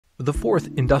The fourth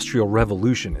industrial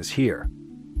revolution is here,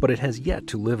 but it has yet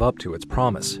to live up to its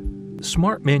promise.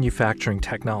 Smart manufacturing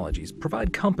technologies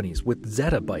provide companies with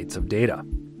zettabytes of data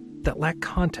that lack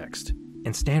context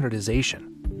and standardization.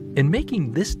 And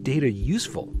making this data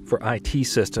useful for IT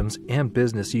systems and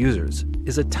business users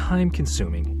is a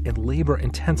time-consuming and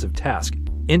labor-intensive task.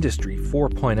 Industry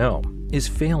 4.0 is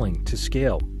failing to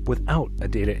scale without a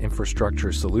data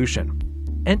infrastructure solution.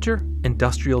 Enter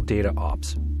Industrial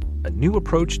DataOps, a new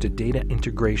approach to data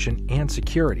integration and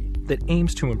security that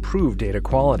aims to improve data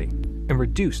quality and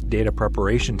reduce data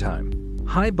preparation time.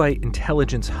 HighByte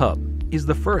Intelligence Hub is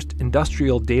the first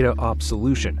industrial DataOps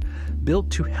solution built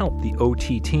to help the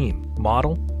OT team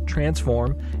model,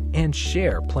 transform, and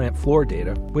share plant floor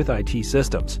data with IT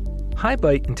systems.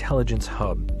 HighByte Intelligence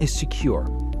Hub is secure,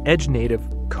 edge-native,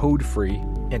 code-free,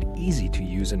 and easy to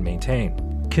use and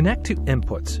maintain. Connect to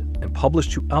inputs and publish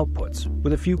to outputs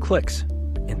with a few clicks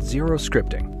and zero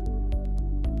scripting.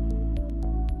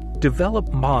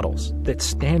 Develop models that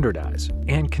standardize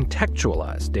and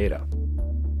contextualize data.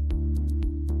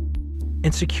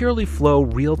 And securely flow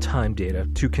real-time data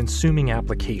to consuming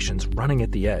applications running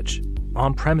at the edge,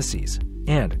 on premises,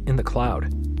 and in the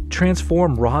cloud.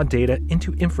 Transform raw data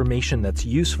into information that's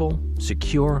useful,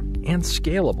 secure, and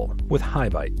scalable with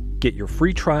HighByte. Get your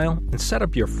free trial and set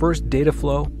up your first data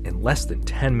flow in less than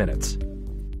 10 minutes.